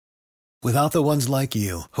Without the ones like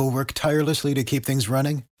you, who work tirelessly to keep things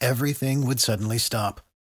running, everything would suddenly stop.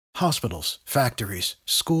 Hospitals, factories,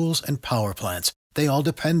 schools, and power plants, they all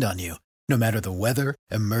depend on you. No matter the weather,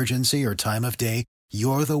 emergency, or time of day,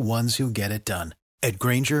 you're the ones who get it done. At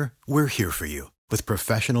Grainger, we're here for you with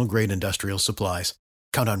professional-grade industrial supplies.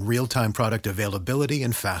 Count on real-time product availability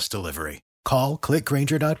and fast delivery. Call,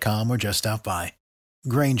 clickgrainger.com, or just stop by.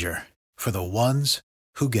 Grainger, for the ones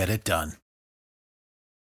who get it done.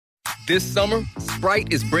 This summer,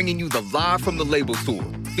 Sprite is bringing you the Live from the Label Tour,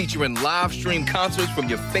 featuring live stream concerts from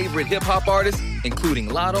your favorite hip-hop artists, including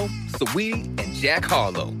Lotto, Saweetie, and Jack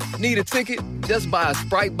Harlow. Need a ticket? Just buy a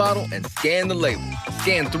Sprite bottle and scan the label.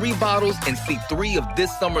 Scan 3 bottles and see 3 of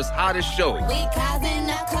this summer's hottest shows. We causing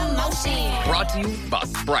a commotion. Brought to you by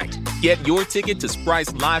Sprite. Get your ticket to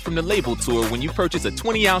Sprite's Live from the Label Tour when you purchase a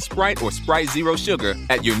 20-ounce Sprite or Sprite Zero Sugar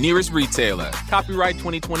at your nearest retailer. Copyright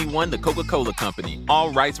 2021, The Coca-Cola Company.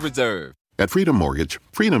 All rights reserved. At Freedom Mortgage,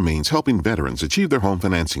 freedom means helping veterans achieve their home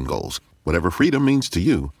financing goals. Whatever freedom means to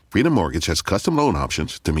you, Freedom Mortgage has custom loan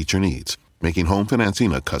options to meet your needs, making home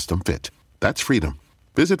financing a custom fit. That's freedom.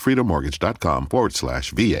 Visit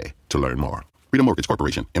freedommortgage.com/VA to learn more. Freedom Mortgage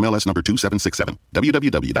Corporation, MLS number 2767,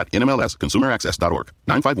 www.nmlsconsumeraccess.org,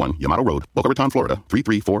 951 Yamato Road, Boca Raton, Florida,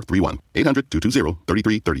 33431,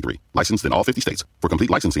 800-220-3333. Licensed in all 50 states. For complete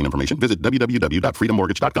licensing information, visit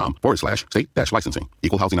www.freedommortgage.com/state-licensing.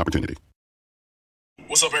 Equal housing opportunity.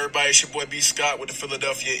 What's up, everybody? It's your boy B. Scott with the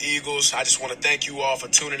Philadelphia Eagles. I just want to thank you all for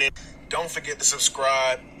tuning in. Don't forget to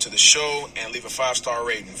subscribe to the show and leave a 5-star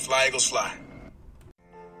rating. Fly, Eagles, fly.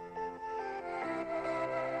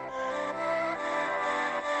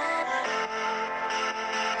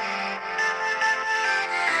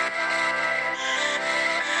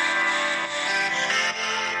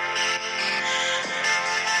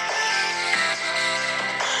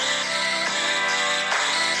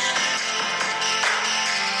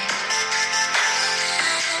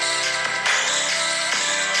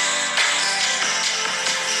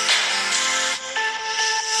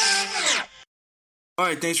 All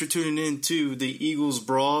right, thanks for tuning in to the Eagles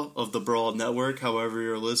Brawl of the Brawl Network. However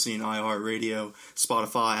you're listening, iHeartRadio,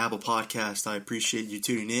 Spotify, Apple Podcast, I appreciate you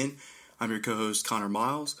tuning in. I'm your co-host, Connor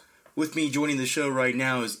Miles. With me joining the show right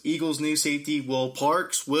now is Eagles new safety, Will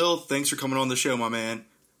Parks. Will, thanks for coming on the show, my man.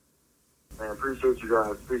 Man, appreciate you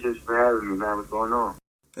guys. Appreciate you for having me, man. What's going on?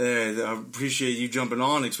 Hey, I appreciate you jumping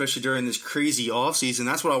on, especially during this crazy offseason.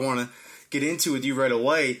 That's what I want to get into with you right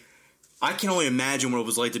away. I can only imagine what it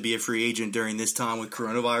was like to be a free agent during this time with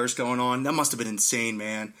coronavirus going on. That must have been insane,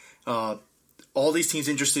 man. All these teams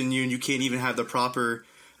interested in you, and you can't even have the proper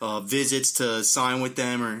visits to sign with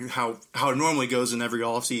them, or how it normally goes in every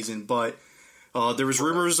offseason. But there was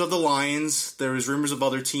rumors of the Lions. There was rumors of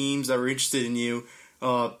other teams that were interested in you.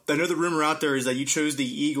 I know the rumor out there is that you chose the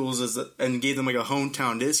Eagles and gave them like a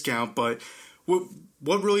hometown discount. But how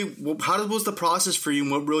was the process for you,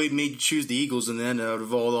 and what really made you choose the Eagles in the end out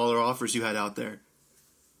of all the other offers you had out there?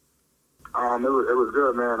 It was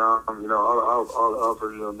good, man. All the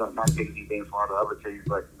offers, not taking anything from the other teams,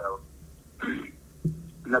 but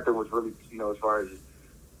nothing was really, as far as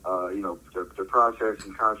the process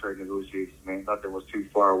and contract negotiations, man. Nothing was too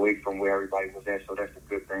far away from where everybody was at, so that's the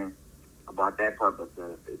good thing about that part. But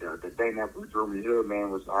the thing that drew me here, man,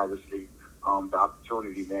 was obviously the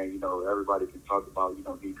opportunity, man. Everybody can talk about, me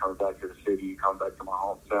coming back to the city, coming back to my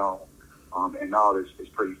hometown, and all this is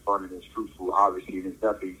pretty fun and it's fruitful, obviously, and it's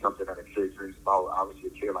definitely something that a kid dreams about, obviously,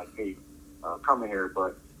 a kid like me coming here.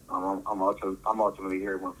 But I'm ultimately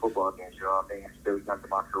here when football games, I'm still into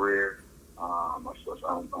my career. I'm on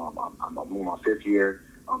my 5th year,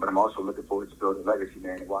 but I'm also looking forward to building a legacy,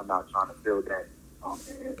 man. Why not trying to build that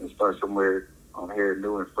and start somewhere here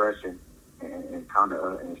new and fresh and kind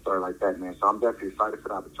of and start like that, man. So I'm definitely excited for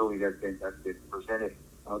the opportunity that's been presented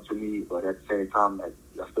to me. But at the same time, I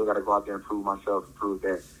still got to go out there and prove myself, and prove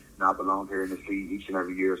that I belong here in this league each and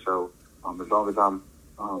every year. So as long as I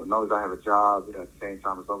have a job, at the same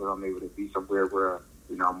time, as long as I'm able to be somewhere where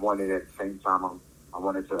I'm wanted, at the same time I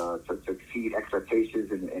wanted to exceed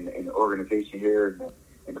expectations in the organization here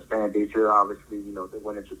and the fan base here. Obviously, the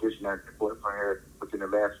winning tradition that's important from here within the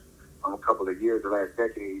last couple of years, the last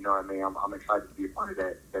decade. I'm excited to be a part of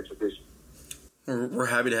that tradition. We're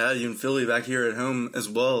happy to have you in Philly, back here at home as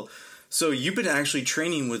well. So you've been actually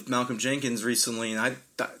training with Malcolm Jenkins recently, and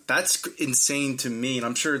that's insane to me, and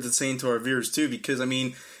I'm sure it's insane to our viewers too, because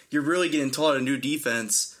you're really getting taught a new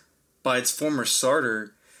defense by its former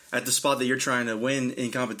starter at the spot that you're trying to win in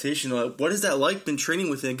competition. What is that like, been training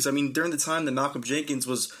with him? Because during the time that Malcolm Jenkins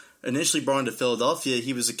was initially brought into Philadelphia,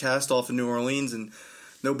 he was a cast off in New Orleans, and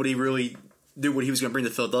nobody really knew what he was going to bring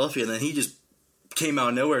to Philadelphia, and then he just came out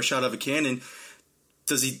of nowhere, shot out of a cannon.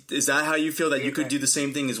 Is that how you feel that you could do the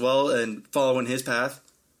same thing as well and follow in his path?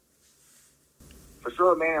 For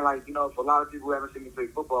sure, man. Like, you know, for a lot of people who haven't seen me play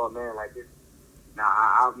football, man, like this. Now,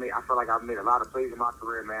 I feel like I've made a lot of plays in my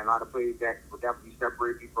career, man. A lot of plays that would definitely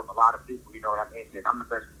separate me from a lot of people. You know what I mean? And I'm the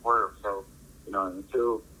best in the world. So, you know,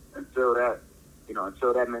 until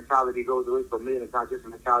that mentality goes away from me, and it's not just a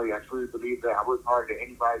mentality. I truly believe that I work harder than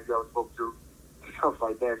anybody you ever spoke to, stuff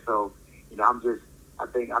like that. So, you know, I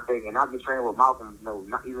think, and I've been training with Malcolm. You know,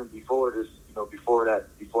 not even before this. You know, before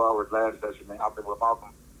our last session, man. I've been with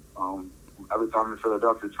Malcolm. Every time I'm in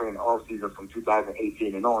Philadelphia, training off season from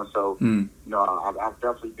 2018 and on. So, you know, I've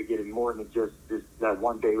definitely been getting more than just that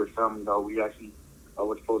one day with film. You know, we actually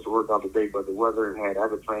was supposed to work out the day, but the weather had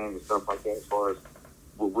other plans and stuff like that as far as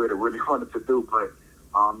what we really wanted to do. But,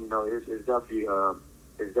 you know, it's definitely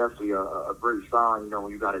a great sign, you know,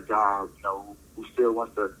 when you got a guy, you know, who still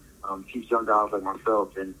wants to teach young guys like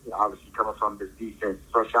myself. And you know, obviously coming from this defense,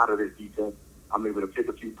 fresh out of this defense, I'm able to pick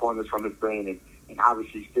a few pointers from his brain and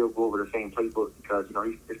obviously still go over the same playbook because, you know,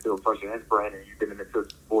 he's still fresh in his brain and he's been in the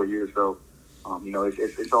field for 4 years. So, you know,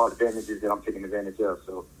 it's all advantages that I'm taking advantage of.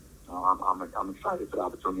 So I'm excited for the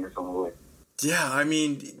opportunity in some way. Yeah, I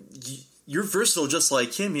mean, you're versatile just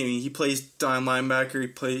like him. I mean, he plays dime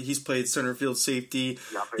linebacker. He's played center field safety.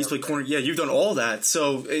 Yeah, he's played corner. Yeah, you've done all that.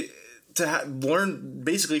 So to learn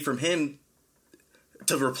basically from him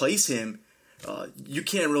to replace him, you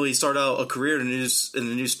can't really start out a career in a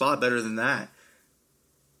new spot better than that.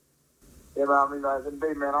 Yeah, but I mean, at the end of the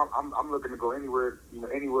day, man, I'm looking to go anywhere, you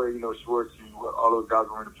know, Schwartz, all those guys are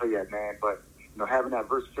going to play at, man. But, you know, having that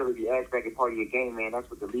versatility aspect and part of your game, man, that's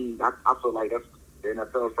what the league, I feel like that's what the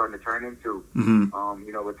NFL is starting to turn into. Mm-hmm.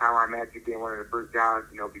 You know, with Tyrann Mathieu being one of the first guys,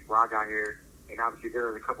 you know, before I got here, and obviously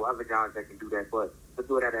there's a couple other guys that can do that, but to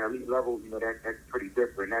do it at an elite level, you know, that's pretty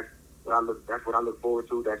different. That's what I look forward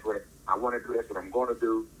to. That's what I want to do. That's what I'm going to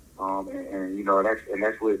do. And you know, that's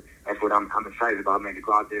what I'm excited about, man. To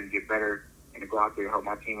go out there and get better, and to go out there and help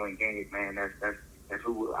my team win games, man. That's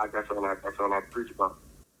all I preach about.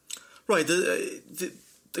 Right.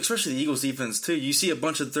 Especially the Eagles defense too. You see a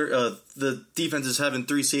bunch of the defenses having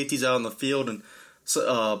three safeties out on the field and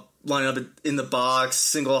lining up in the box,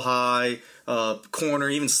 single high, corner,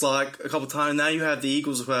 even slot a couple times. Now you have the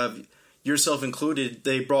Eagles who have, yourself included,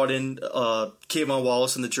 they brought in K'Von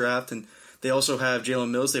Wallace in the draft, and they also have Jalen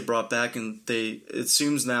Mills they brought back, and it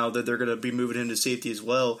seems now that they're going to be moving him to safety as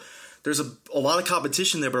well. There's a lot of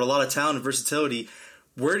competition there, but a lot of talent and versatility.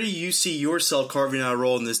 Where do you see yourself carving out a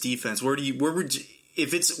role in this defense?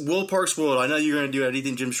 If it's Will Parks' world, I know you're going to do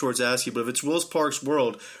anything Jim Schwartz asks you, but if it's Will Parks'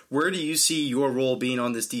 world, where do you see your role being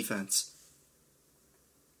on this defense?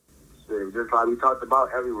 Just like we talked about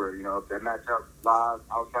everywhere, you know, if that matchup lies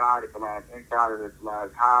outside, if it lies inside, if it lies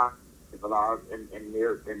high, if it lies in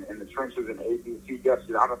the trenches and the ABC depths.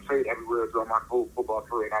 You know, I've played everywhere throughout my whole football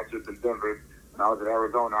career, not just in Denver. When I was in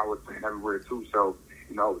Arizona, I was playing everywhere too. So,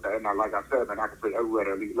 you know, and like I said, man, I can play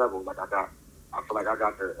everywhere at elite level. I feel like I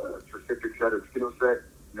got the specific set of skill set,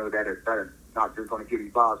 you know, that is not just going to give me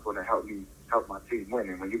balls, but to help my team win.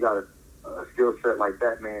 And when you got a skill set like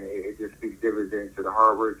that, man, it just speaks dividends to the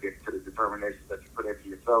hard work and to the determination that you put into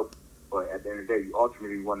yourself. But at the end of the day, you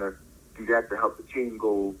ultimately want to do that to help the team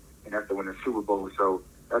go, and that's to win the Super Bowl. So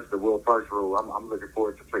that's the Will Parks role. I'm looking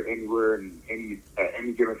forward to play anywhere and at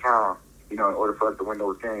any given time, you know, in order for us to win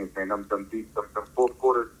those games. And them fourth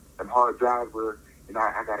quarters, them hard drives where, you know,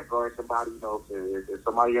 I got to guard somebody. You know, if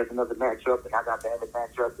somebody has another matchup and I got the other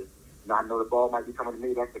matchup, and, you know, I know the ball might be coming to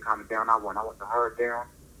me, that's the kind of down I want. I want the hard down.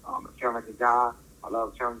 I'm a challenging guy. I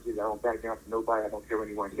love challenges. I don't back down to nobody. I don't care what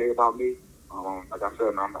anyone say about me. Like I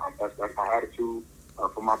said, that's my attitude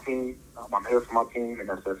for my team. I'm here for my team, and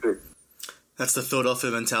that's it. That's the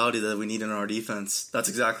Philadelphia mentality that we need in our defense. That's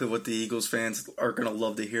exactly what the Eagles fans are going to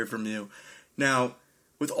love to hear from you. Now,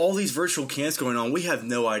 with all these virtual camps going on, we have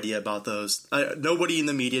no idea about those. Nobody in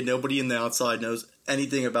the media, nobody in the outside knows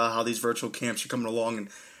anything about how these virtual camps are coming along and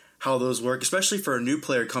how those work, especially for a new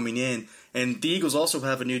player coming in. And the Eagles also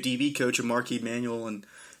have a new DB coach, Mark Emanuel, and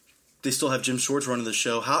they still have Jim Schwartz running the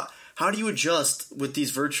show. How do you adjust with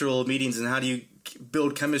these virtual meetings, and how do you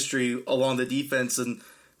build chemistry along the defense and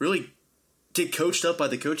really get coached up by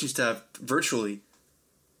the coaching staff virtually?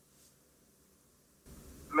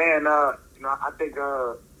 Man, you know, I think,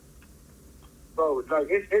 bro, like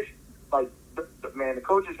it's like, man, the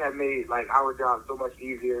coaches have made like our job so much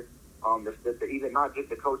easier. Even not just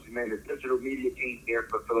the coaches, man, the digital media team here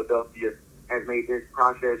for Philadelphia has made this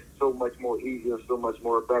process so much more easier, so much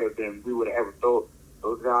more better than we would have ever thought.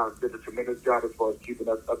 Those guys did a tremendous job as far as keeping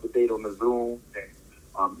us up to date on the Zoom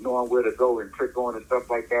and knowing where to go and click on and stuff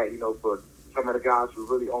like that, you know, for some of the guys who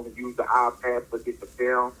really only use the iPad but get the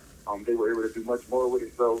film, they were able to do much more with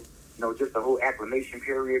it. So, just the whole acclimation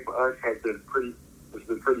period for us has been pretty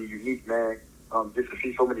unique, man. Just to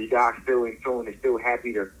see so many guys still in tune and still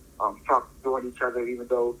happy to talk to each other, even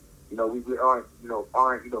though we aren't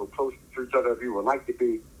close to each other as we would like to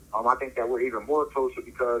be. I think that we're even more closer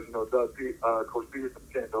because Coach Peterson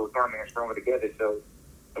said those down there stronger together. So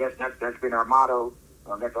that's been our motto.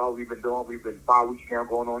 That's all we've been doing. We've been 5 weeks now,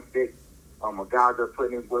 going on 6. Our guys are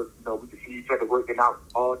putting in work. We can see each other working out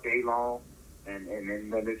all day long, and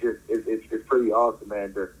it's pretty awesome,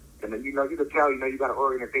 man. And you can tell you got an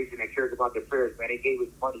organization that cares about their players, man. They gave us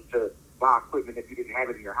money to buy equipment if you didn't have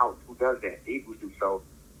it in your house. Who does that? The Eagles do. So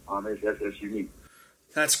it's unique.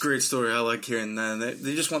 That's a great story. I like hearing that.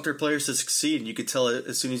 They just want their players to succeed, and you could tell it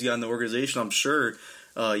as soon as you got in the organization. I'm sure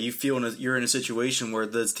you feel you're in a situation where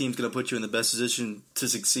this team's going to put you in the best position to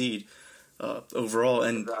succeed overall.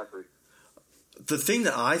 And exactly. The thing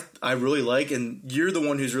that I really like, and you're the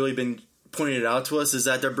one who's really been pointing it out to us, is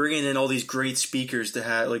that they're bringing in all these great speakers to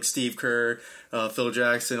have, like Steve Kerr, Phil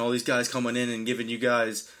Jackson, all these guys coming in and giving you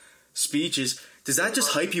guys speeches. Does that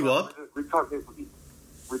just hype you up? We talked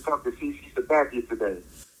to CC Sabathia today.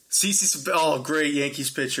 Oh, great Yankees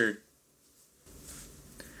pitcher.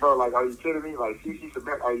 Bro, like, are you kidding me? Like, CC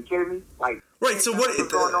Sabathia, are you kidding me? Like, right. So what's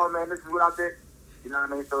going on, man? This is what I did. You know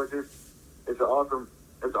what I mean? So it's an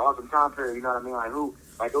awesome time period. You know what I mean?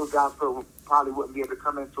 Like those guys probably wouldn't be able to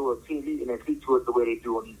come into a team meeting and speak to us the way they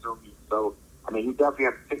do on these Zoom meetings. So, I mean, you definitely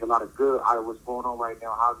have to take a lot of good out of what's going on right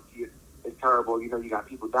now. Obviously, it's terrible. You got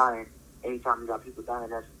people dying. Anytime you got people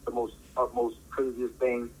dying, that's the most craziest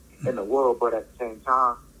thing in the world. But at the same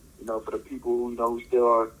time, for the people who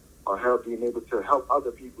still are healthy and able to help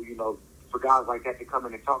other people, for guys like that to come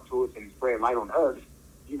in and talk to us and spread light on us,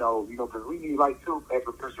 because we need light too as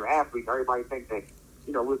professional athletes. Everybody thinks that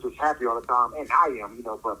we're just happy all the time, and I am,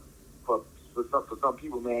 but for some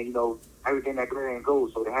people, man, everything that glitter and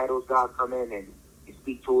gold. So to have those guys come in and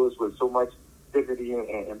speak to us with so much dignity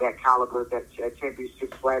and that caliber, that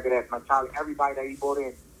championship swagger, that mentality, everybody that he brought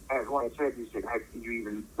in has won a championship. Do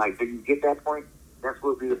you get that point? That's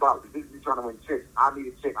what it's about. Because this is trying to win chips. I need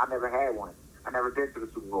a chip. I never had one. I never been to the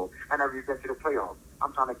Super Bowl. I never even been to the playoffs.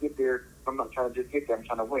 I'm trying to get there. I'm not trying to just get there. I'm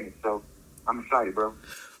trying to win it. So I'm excited, bro.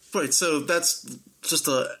 Right, so that's just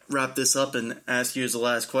to wrap this up and ask you as the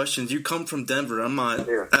last question. You come from Denver. I'm not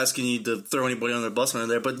asking you to throw anybody on the bus under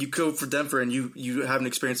there, but you go for Denver and you haven't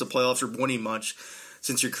experienced the playoffs or winning much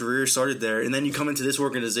since your career started there. And then you come into this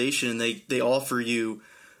organization and they offer you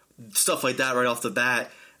stuff like that right off the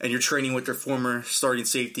bat, and you're training with your former starting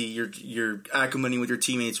safety. You're acclimating with your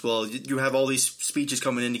teammates well. You have all these speeches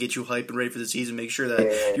coming in to get you hyped and ready for the season, make sure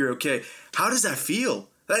that you're okay. How does that feel?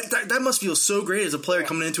 That must feel so great as a player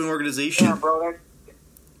coming into an organization. Yeah, bro.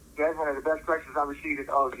 That's one of the best questions I received this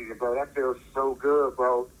offseason, bro. That feels so good,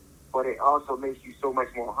 bro. But it also makes you so much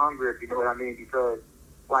more hungry, if you know what I mean. Because,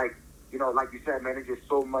 like you said, man, there's just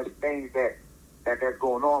so much things that's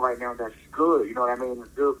going on right now that's good. You know what I mean? It's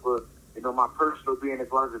good for, my personal being as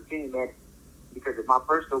well as the team, man. Because if my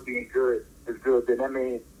personal being good is good, then that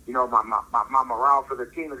means, my morale for the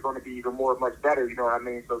team is going to be even much better, you know what I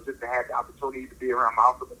mean? So just to have the opportunity to be around my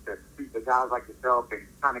office, to speak to guys like yourself and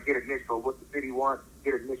kind of get a niche for what the city wants,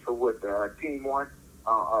 get a niche for what the team wants,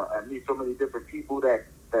 and meet so many different people that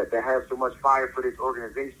have so much fire for this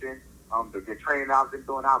organization. The training I've been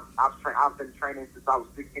doing, I've been training since I was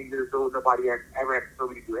 16 years old. Nobody has ever had to tell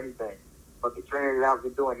me to do anything. But the training that I've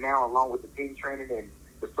been doing now, along with the team training and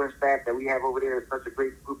the sprint staff that we have over there, is such a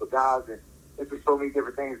great group of guys. And it's just so many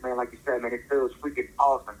different things, man. Like you said, man, it feels freaking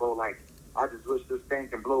awesome, bro. Like, I just wish this thing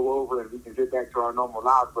can blow over and we can get back to our normal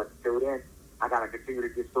lives. But until then, I got to continue to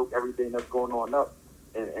just soak everything that's going on up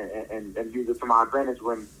and use it to my advantage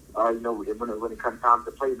when it comes time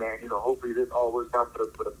to play, man. Hopefully this all works out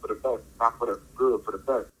for the best, not for the good, for the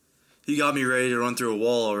best. You got me ready to run through a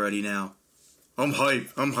wall already now. I'm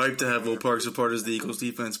hyped. I'm hyped to have Will Parks a part of the Eagles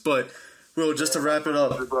defense. But, Will, just to wrap it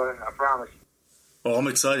up. I promise you. Oh, I'm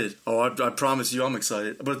excited. Oh, I promise you I'm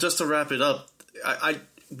excited. But just to wrap it up,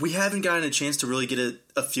 we haven't gotten a chance to really get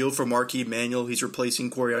a feel for Marquise Manuel. He's replacing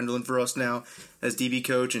Corey Underland for us now as DB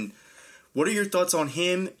coach. And what are your thoughts on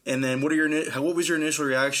him? And then what was your initial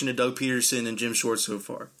reaction to Doug Peterson and Jim Schwartz so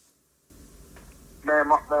far? Man,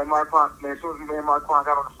 Marquand, man, as soon as me and Marquand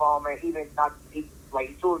got on the phone, man, he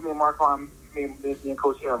told me and Marquand, me and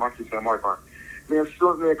Coach M, I keep saying Marquand. Man, as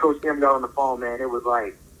soon as me and Coach M got on the phone, man, it was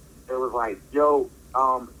like, yo,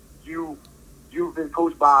 you've been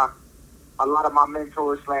coached by a lot of my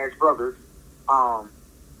mentors / brothers.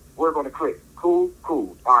 We're going to click. Cool.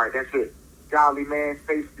 All right, that's it. Godly man,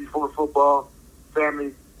 faith before football,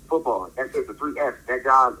 family football. That's just the 3 F's. That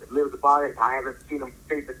guy lives about it. I haven't seen him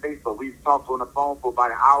face to face, but we've talked on the phone for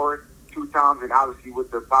about an hour, 2 times, and obviously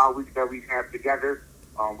with the 5 weeks that we've had together,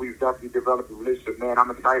 we've definitely developed a relationship. Man,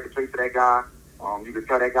 I'm excited to play for that guy. You can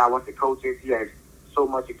tell that guy wants to coach it. He has so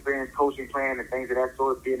much experience coaching, playing, and things of that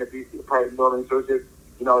sort, being a BC part of Northern. So it's just,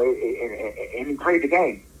 and he played the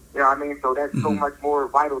game. You know what I mean? So that's so much more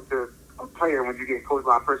vital to a player when you get coached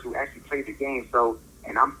by a person who actually played the game. So,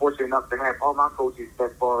 and I'm fortunate enough to have all my coaches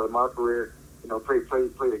that far in my career,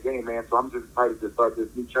 play the game, man. So I'm just excited to start this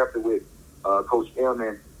new chapter with Coach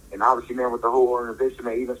M and obviously, man, with the whole organization,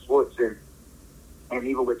 man, even Schwartz and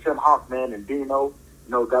even with Tim Hawk, man, and Dino,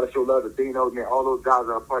 got to show love to Dino, man. All those guys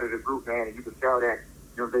are a part of the group, man, and you can tell that,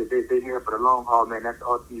 they're here for the long haul, man. That's the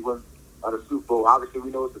ultimate win of the Super Bowl. Obviously,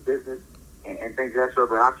 we know it's a business and things of that sort,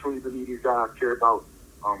 but I truly believe these guys care about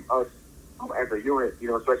us as a unit,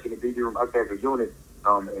 especially in the BD room, us as a unit,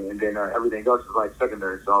 and then everything else is like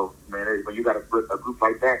secondary. So, man, when you got a group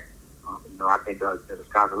like that, I think the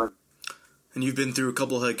sky's the limit. And you've been through a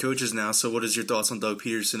couple of head coaches now, so what is your thoughts on Doug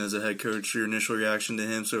Peterson as a head coach, your initial reaction to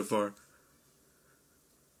him so far?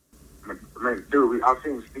 Man, dude, I've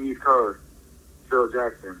seen Steve Kerr, Phil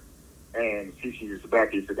Jackson, and CeCe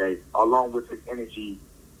Sabaki today, along with his energy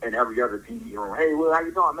and every other team. Hey, Will, how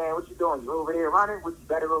you doing, man? What you doing? You over there running? What you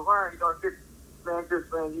better go run? You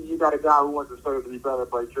got a guy who wants his players to be better,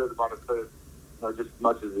 but he cares about his players, just as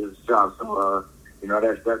much as his job. So,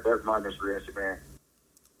 that's my initial reaction, man.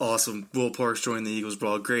 Awesome. Will Parks joined the Eagles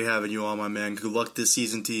Brawl. Great having you on, my man. Good luck this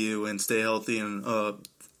season to you, and stay healthy, and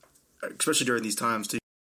especially during these times, too.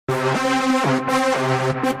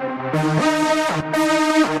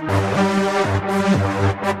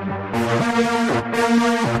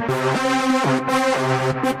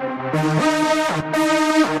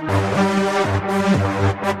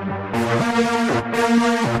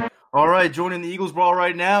 All right, joining the Eagles Brawl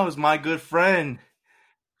right now is my good friend,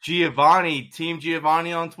 Giovanni, Team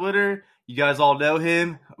Giovanni on Twitter. You guys all know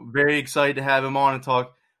him. Very excited to have him on and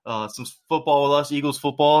talk some football with us, Eagles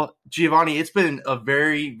football. Giovanni, it's been a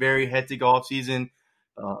very, very hectic offseason.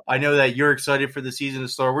 I know that you're excited for the season to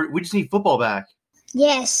start. We just need football back.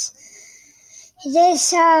 Yes.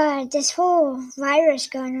 This whole virus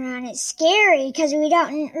going around, it's scary because we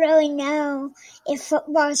don't really know if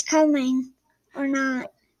football's coming or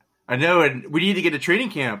not. I know, and we need to get a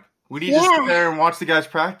training camp. We need to sit there and watch the guys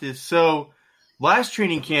practice. So, last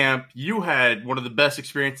training camp, you had one of the best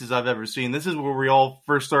experiences I've ever seen. This is where we all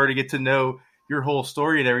first started to get to know your whole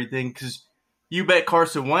story and everything, because you bet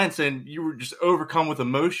Carson Wentz and you were just overcome with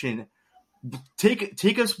emotion.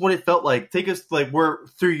 Take us what it felt like. Take us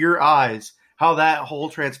through your eyes, how that whole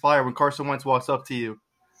transpired when Carson Wentz walks up to you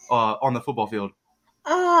on the football field.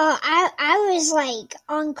 I was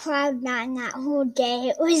on cloud nine that whole day.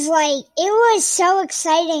 It was so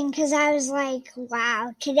exciting because I was like,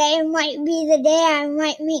 wow, today might be the day I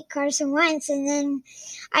might meet Carson Wentz. And then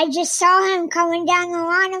I just saw him coming down the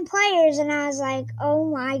line of players and I was like, oh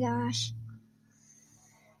my gosh.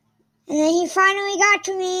 And then he finally got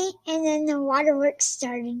to me and then the waterworks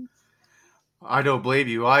started. I don't blame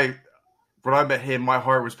you. When I met him, my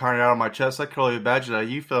heart was pounding out on my chest. I could only imagine how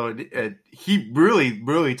you felt. He really,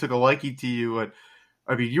 really took a liking to you. And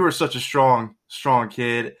you were such a strong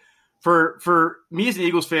kid. For me as an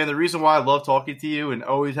Eagles fan, the reason why I love talking to you and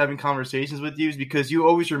always having conversations with you is because you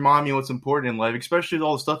always remind me what's important in life, especially with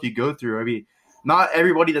all the stuff you go through. Not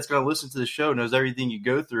everybody that's going to listen to the show knows everything you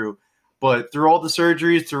go through. But through all the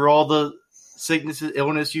surgeries, through all the sicknesses,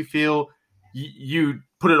 illness you feel, you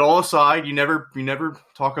put it all aside. You never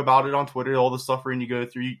talk about it on Twitter, all the suffering you go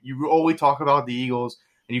through. You always talk about the Eagles,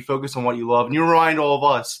 and you focus on what you love. And you remind all of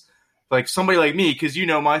us, like somebody like me, because you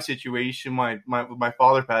know my situation, my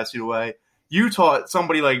father passing away. You taught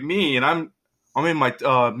somebody like me, and I'm in my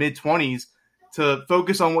mid-20s, to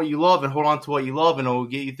focus on what you love and hold on to what you love, and it will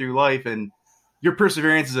get you through life. And your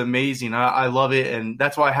perseverance is amazing. I love it, and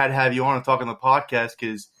that's why I had to have you on and talk on the podcast,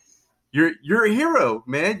 because you're a hero,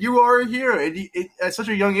 man. You are a hero. And at such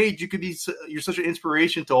a young age, you're such an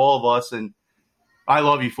inspiration to all of us, and I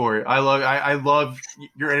love you for it. I love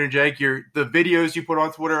your energetic. The videos you put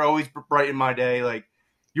on Twitter always brighten my day.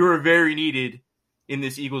 You are very needed in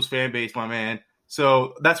this Eagles fan base, my man.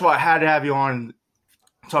 So that's why I had to have you on and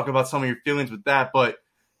talk about some of your feelings with that. But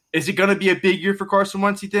is it going to be a big year for Carson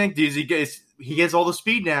Wentz, you think? He gets all the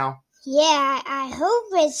speed now. Yeah, I hope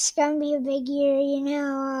it's going to be a big year,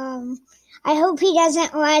 I hope he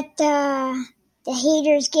doesn't let the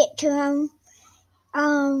haters get to him.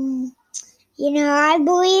 I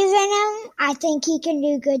believe in him. I think he can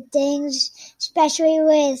do good things, especially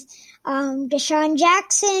with Deshaun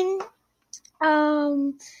Jackson.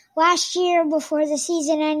 last year before the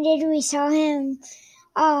season ended, we saw him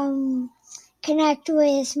connect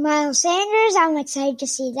with Miles Sanders. I'm excited to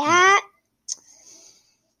see that.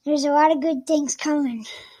 There's a lot of good things coming.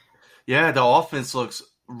 Yeah, the offense looks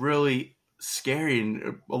really scary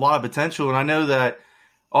and a lot of potential. And I know that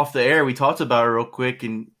off the air we talked about it real quick,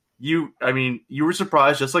 and you were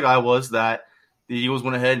surprised just like I was that the Eagles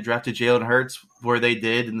went ahead and drafted Jalen Hurts where they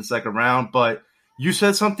did in the second round. But you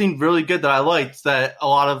said something really good that I liked that a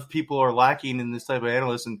lot of people are lacking in this type of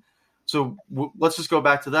analyst. And so let's just go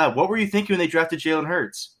back to that. What were you thinking when they drafted Jalen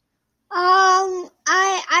Hurts?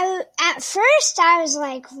 I at first I was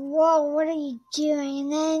like, whoa, what are you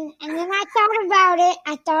doing? And then I thought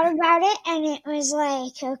about it, and it was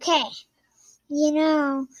like, okay,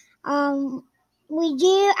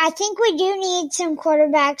 I think we do need some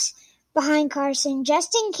quarterbacks behind Carson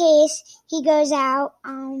just in case he goes out.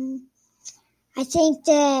 I think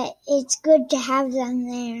that it's good to have them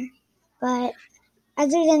there, but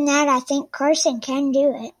other than that, I think Carson can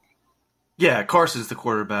do it. Yeah, Carson's the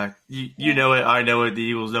quarterback. You know it, I know it, the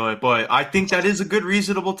Eagles know it. But I think that is a good,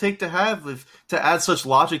 reasonable take to have to add such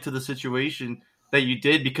logic to the situation that you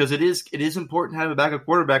did, because it is important to have a backup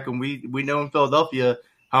quarterback, and we know in Philadelphia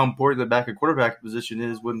how important the backup quarterback position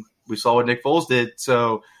is when we saw what Nick Foles did.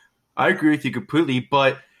 So I agree with you completely.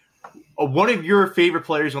 But one of your favorite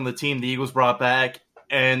players on the team, the Eagles brought back,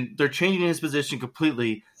 and they're changing his position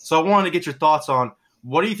completely. So I wanted to get your thoughts on,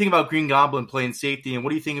 what do you think about Green Goblin playing safety, and what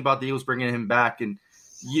do you think about the Eagles bringing him back? And,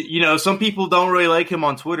 some people don't really like him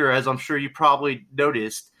on Twitter, as I'm sure you probably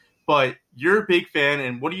noticed, but you're a big fan,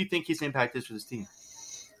 and what do you think his impact is for this team?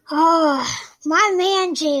 Oh, my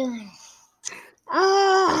man Jalen.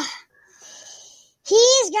 Oh,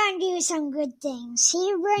 he's going to do some good things.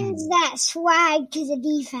 He brings that swag to the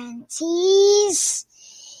defense.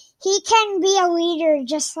 He can be a leader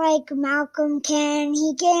just like Malcolm can.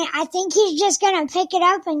 I think he's just going to pick it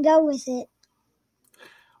up and go with it.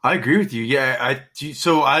 I agree with you. Yeah.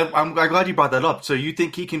 I'm glad you brought that up. So you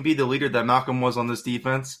think he can be the leader that Malcolm was on this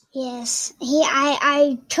defense? Yes.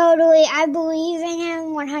 I believe in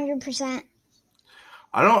him 100%.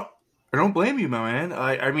 I don't blame you, my man.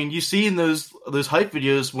 I mean, you see in those hype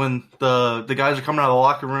videos when the guys are coming out of the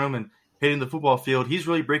locker room and hitting the football field, he's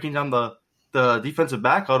really breaking down the defensive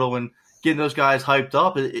back huddle and getting those guys hyped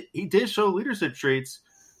up. He did show leadership traits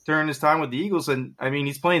during his time with the Eagles. And, I mean,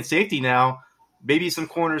 he's playing safety now, maybe some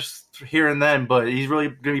corners here and then, but he's really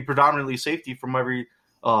going to be predominantly safety from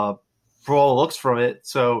for all the looks from it.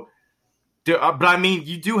 So, but, I mean,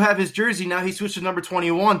 you do have his jersey. Now he switched to number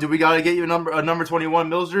 21. Do we got to get you a number 21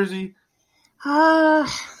 Mills jersey?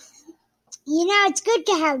 It's good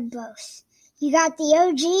to have both. You got the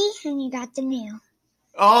OG and you got the new.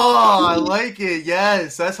 Oh, I like it.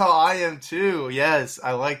 Yes, that's how I am too. Yes,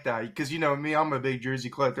 I like that. Because me, I'm a big jersey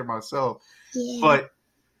collector myself. Yeah. But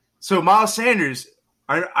so Miles Sanders,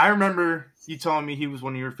 I remember you telling me he was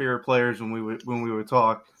one of your favorite players when we would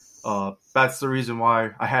talk. That's the reason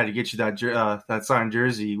why I had to get you that signed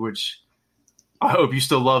jersey, which I hope you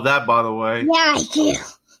still love that, by the way. Yeah, I do.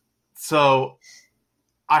 So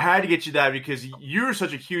I had to get you that because you're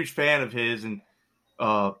such a huge fan of his, and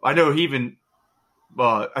I know he even.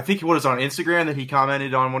 I think it was on Instagram that he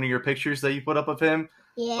commented on one of your pictures that you put up of him.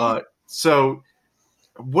 Yeah. So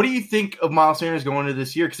what do you think of Miles Sanders going into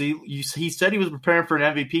this year? Because he said he was preparing for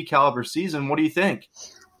an MVP caliber season. What do you think?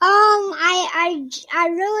 I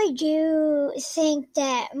really do think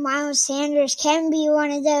that Miles Sanders can be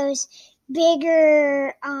one of those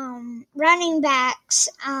bigger running backs,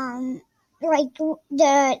 like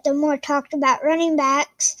the more talked about running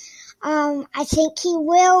backs. I think he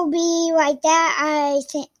will be like that. I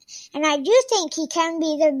think, and I do think he can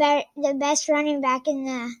be the best running back in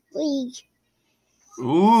the league.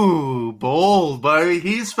 Ooh, bold, but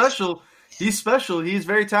he's special. He's special. He's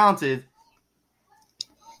very talented.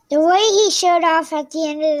 The way he showed off at the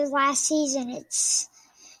end of the last season,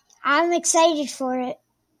 I'm excited for it.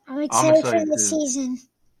 I'm excited for the season.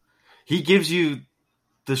 He gives you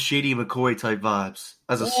the Shady McCoy type vibes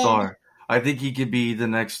as a star. I think he could be the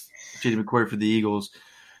next Shady McCoy for the Eagles.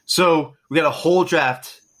 So we got a whole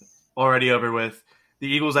draft already over with. The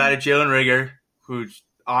Eagles added Jalen Reagor, who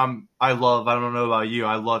I love. I don't know about you.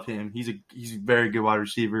 I love him. He's a very good wide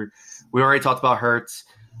receiver. We already talked about Hurts.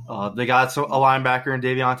 They got a linebacker in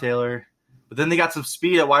Davion Taylor. But then they got some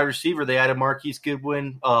speed at wide receiver. They added Marquise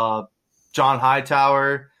Goodwin, John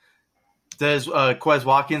Hightower, Quez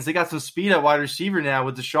Watkins. They got some speed at wide receiver now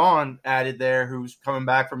with Deshaun added there, who's coming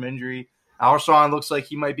back from injury. Alshon looks like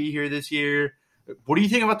he might be here this year. What do you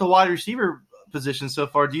think about the wide receiver position so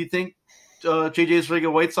far? Do you think J.J.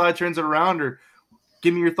 Sriga-Whiteside turns it around, or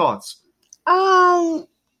give me your thoughts?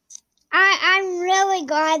 I'm really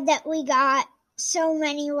glad that we got so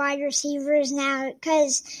many wide receivers now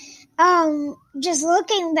because just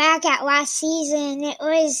looking back at last season, it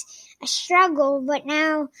was a struggle, but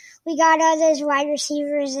now we got all those wide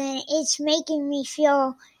receivers, and it's making me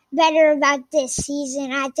feel better about this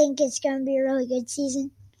season. I think it's going to be a really good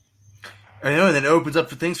season. I know, and then it opens up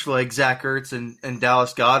for things for like Zach Ertz and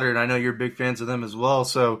Dallas Goedert. I know you're big fans of them as well,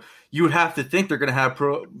 so you would have to think they're going to have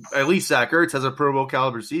at least Zach Ertz has a Pro Bowl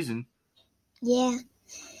caliber season. Yeah.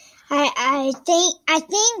 I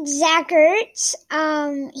think Zach Ertz,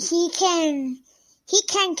 he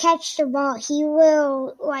can catch the ball. He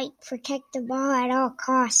will protect the ball at all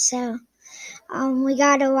costs. So, we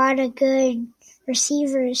got a lot of good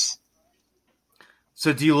receivers.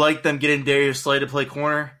 So, do you like them getting Darius Slay to play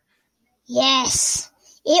corner? Yes.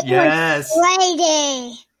 It was Slay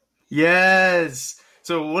Day. Yes.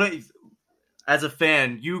 So, as a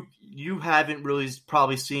fan, you haven't really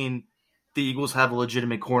probably seen the Eagles have a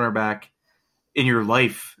legitimate cornerback in your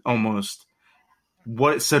life almost.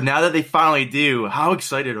 So now that they finally do, how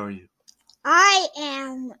excited are you? I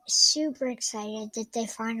am super excited that they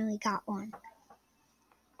finally got one.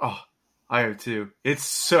 Oh, I am too. It's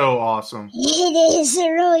so awesome. It is. It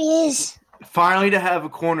really is. Finally to have a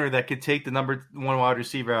corner that could take the number one wide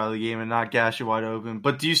receiver out of the game and not gash you wide open.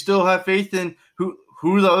 But do you still have faith in who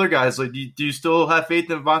are the other guys? Like, do you still have faith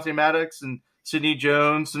in Avonte Maddox and Sidney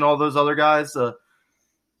Jones and all those other guys?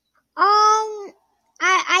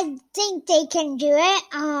 I think they can do it.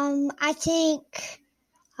 I think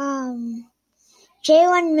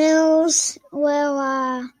Jalen Mills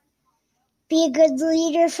will be a good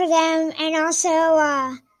leader for them, and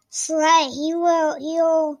also Slay.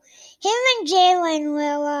 Him and Jalen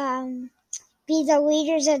will be the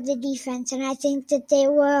leaders of the defense, and I think that they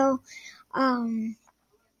will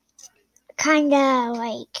kind of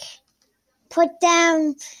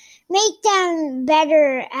make them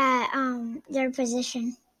better at their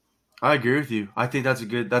position. I agree with you. I think that's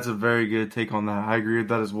a very good take on that. I agree with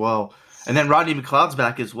that as well. And then Rodney McLeod's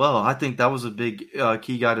back as well. I think that was a big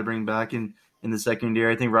key guy to bring back in the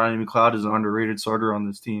secondary. I think Rodney McLeod is an underrated starter on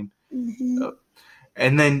this team. Mm-hmm.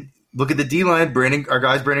 And then look at the D-line. Our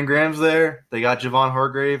guys Brandon Graham's there. They got Javon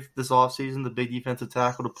Hargrave this offseason, the big defensive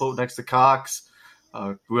tackle to put next to Cox.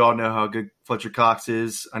 We all know how good Fletcher Cox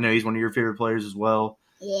is. I know he's one of your favorite players as well.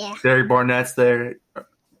 Yeah. Derek Barnett's there. Are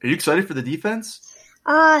you excited for the defense?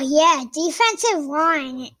 Yeah. Defensive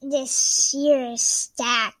line this year is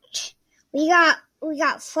stacked. We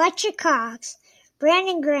got Fletcher Cox,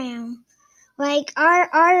 Brandon Graham.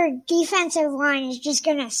 Our defensive line is just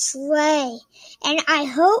gonna slay, and I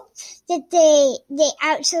hope that they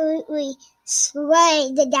absolutely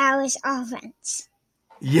slay the Dallas offense.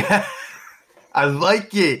 Yeah, I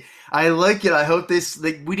like it. I hope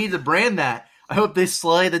we need to brand that. I hope they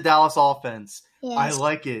slay the Dallas offense. Yes. I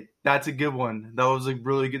like it. That's a good one. That was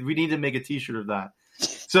really good. We need to make a T-shirt of that.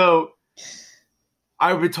 So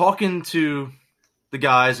I've been talking to the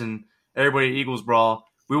guys and everybody at Eagles Brawl.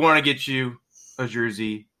 We want to get you a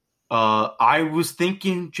jersey. I was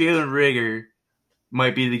thinking Jalen Reagor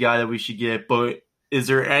might be the guy that we should get, but is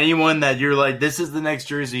there anyone that you're like, this is the next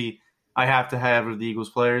jersey I have to have of the Eagles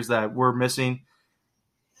players that we're missing?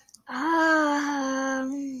 Let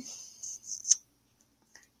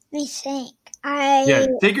me think.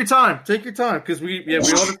 Take your time. Take your time, because we all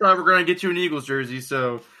decided we're going to get you an Eagles jersey.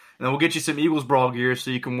 So, and then we'll get you some Eagles Brawl gear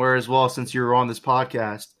so you can wear as well since you're on this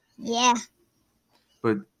podcast. Yeah.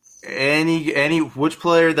 But which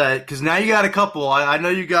player because now you got a couple. I know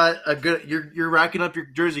you got a good. You're racking up your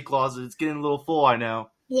jersey closet. It's getting a little full. I know.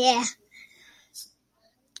 Yeah.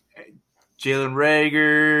 Jalen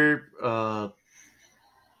Reagor,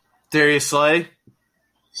 Darius Slay.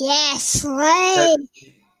 Yes, Slay.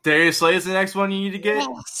 Darius Slay is the next one you need to get?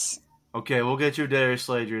 Yes. Okay, we'll get you a Darius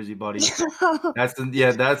Slay jersey, buddy. That's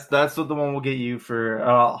the one we'll get you for.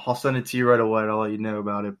 I'll send it to you right away. I'll let you know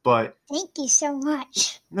about it. But thank you so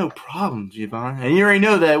much. No problem, Javon. And you already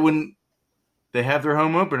know that when they have their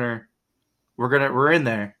home opener, we're in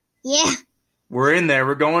there. Yeah. We're in there.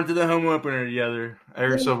 We're going to the home opener together.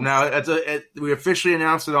 So now we officially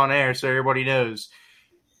announced it on air, so everybody knows.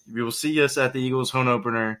 You will see us at the Eagles home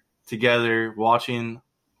opener together, watching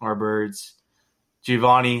our birds.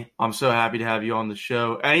 Giovanni, I'm so happy to have you on the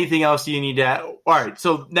show. Anything else you need to add? All right,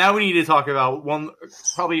 so now we need to talk about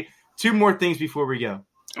probably two more things before we go.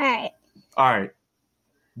 All right.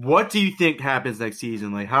 What do you think happens next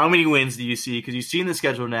season? Like, how many wins do you see? Because you've seen the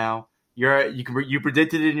schedule now. You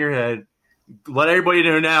predicted it in your head. Let everybody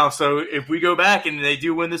know now. So if we go back and they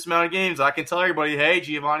do win this amount of games, I can tell everybody, hey,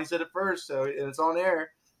 Giovanni said it first, so it's on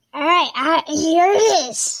air. All right, here it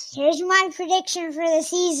is. Here's my prediction for the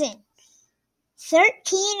season.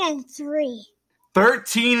 13-3.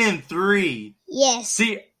 13-3. Yes.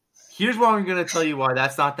 See, here's what I'm going to tell you why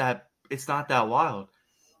it's not that wild.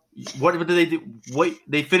 What did they do?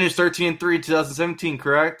 They finished 13-3 in 2017,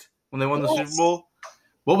 correct? When they won the Super Bowl?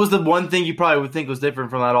 What was the one thing you probably would think was different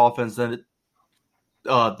from that offense that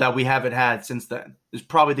we haven't had since then? It's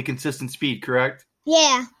probably the consistent speed, correct?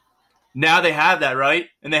 Yeah. Now they have that, right?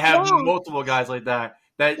 And they have multiple guys like that.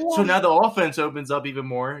 So now the offense opens up even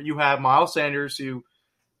more. You have Miles Sanders, who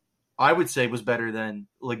I would say was better than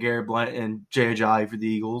LeGarrette Blount and Jay Ajayi for the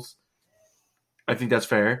Eagles. I think that's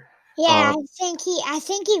fair. Yeah, I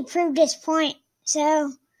think he proved his point.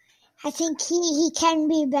 So I think he can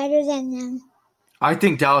be better than them. I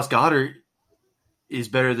think Dallas Goedert is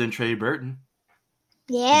better than Trey Burton.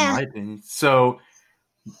 Yeah. In my opinion. So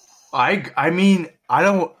I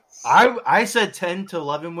said 10 to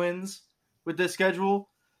 11 wins with this schedule.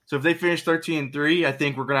 So if they finish 13-3, I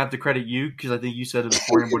think we're going to have to credit you because I think you said it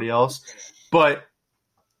before anybody else. But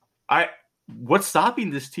what's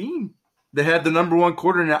stopping this team? They have the number one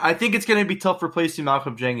quarter now. I think it's going to be tough replacing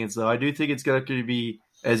Malcolm Jenkins, though. I do think it's going to be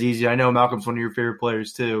as easy. I know Malcolm's one of your favorite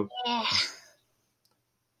players, too. Yeah.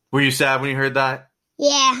 Were you sad when you heard that?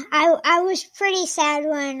 Yeah, I was pretty sad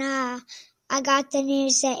when I got the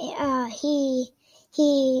news that he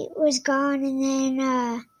was gone, and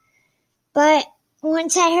then but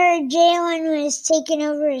once I heard Jalen was taking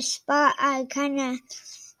over his spot, it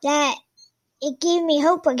gave me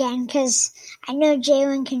hope again because I know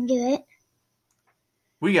Jalen can do it.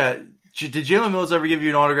 Did Jalen Mills ever give you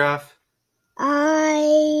an autograph?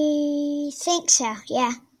 I think so,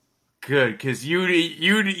 yeah. Good, because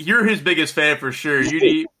you're his biggest fan for sure. You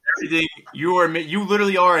need everything. You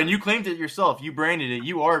literally are, and you claimed it yourself. You branded it.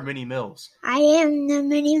 You are Minnie Mills. I am the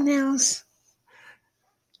Minnie Mills.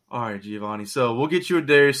 All right, Giovanni. So we'll get you a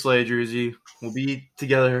Darius Slay jersey. We'll be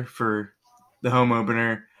together for the home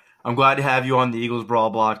opener. I'm glad to have you on the Eagles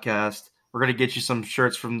Brawl podcast. We're going to get you some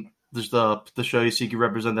shirts from the show so you can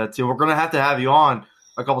represent that too. We're going to have you on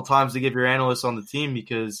a couple times to give your analysts on the team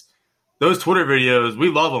because those Twitter videos, we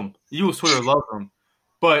love them. Eagles Twitter loves them.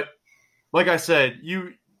 But like I said,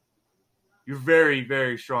 you're very,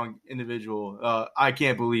 very strong individual. I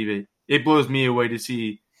can't believe it. It blows me away to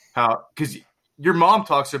see how – because your mom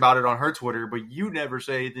talks about it on her Twitter, but you never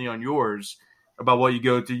say anything on yours about what you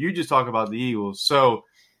go through. You just talk about the Eagles. So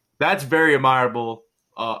that's very admirable.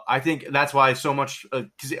 I think that's why so much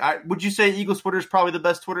would you say Eagles Twitter is probably the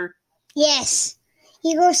best Twitter? Yes.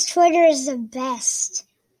 Eagles Twitter is the best.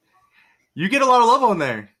 You get a lot of love on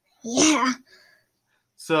there. Yeah.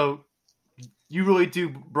 So you really do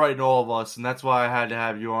brighten all of us, and that's why I had to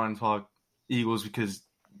have you on and talk Eagles because,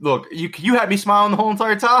 look, you had me smiling the whole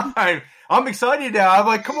entire time. I'm excited now. I'm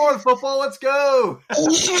like, come on, football, let's go.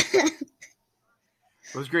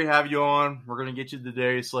 It was great having you on. We're going to get you the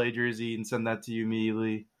Darius Slay jersey and send that to you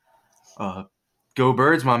immediately. Go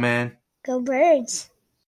Birds, my man. Go Birds.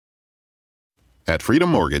 At Freedom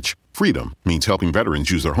Mortgage, freedom means helping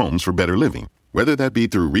veterans use their homes for better living. Whether that be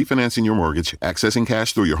through refinancing your mortgage, accessing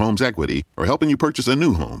cash through your home's equity, or helping you purchase a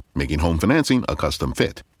new home, making home financing a custom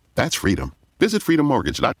fit. That's freedom. Visit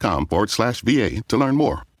freedommortgage.com/VA to learn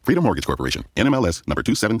more. Freedom Mortgage Corporation, NMLS number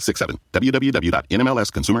 2767,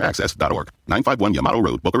 www.nmlsconsumeraccess.org, 951 Yamato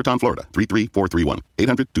Road, Boca Raton, Florida, 33431,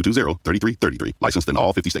 800-220-3333. Licensed in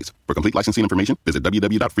all 50 states. For complete licensing information, visit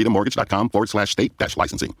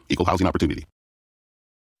www.freedommortgage.com/state-licensing. Equal housing opportunity.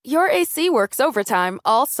 Your AC works overtime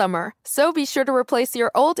all summer, so be sure to replace your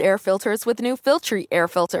old air filters with new Filtry air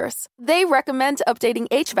filters. They recommend updating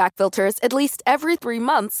HVAC filters at least every 3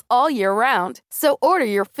 months all year round. So order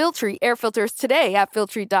your Filtry air filters today at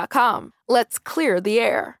Filtry.com. Let's clear the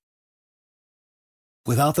air.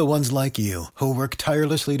 Without the ones like you, who work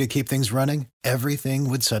tirelessly to keep things running, everything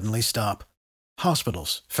would suddenly stop.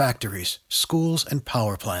 Hospitals, factories, schools, and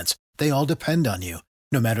power plants, they all depend on you.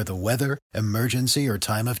 No matter the weather, emergency, or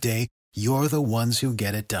time of day, you're the ones who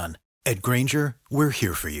get it done. At Grainger, we're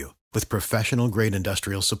here for you with professional-grade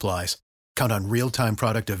industrial supplies. Count on real-time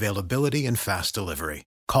product availability and fast delivery.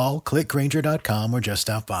 Call, click Grainger.com, or just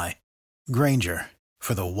stop by. Grainger,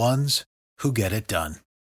 for the ones who get it done.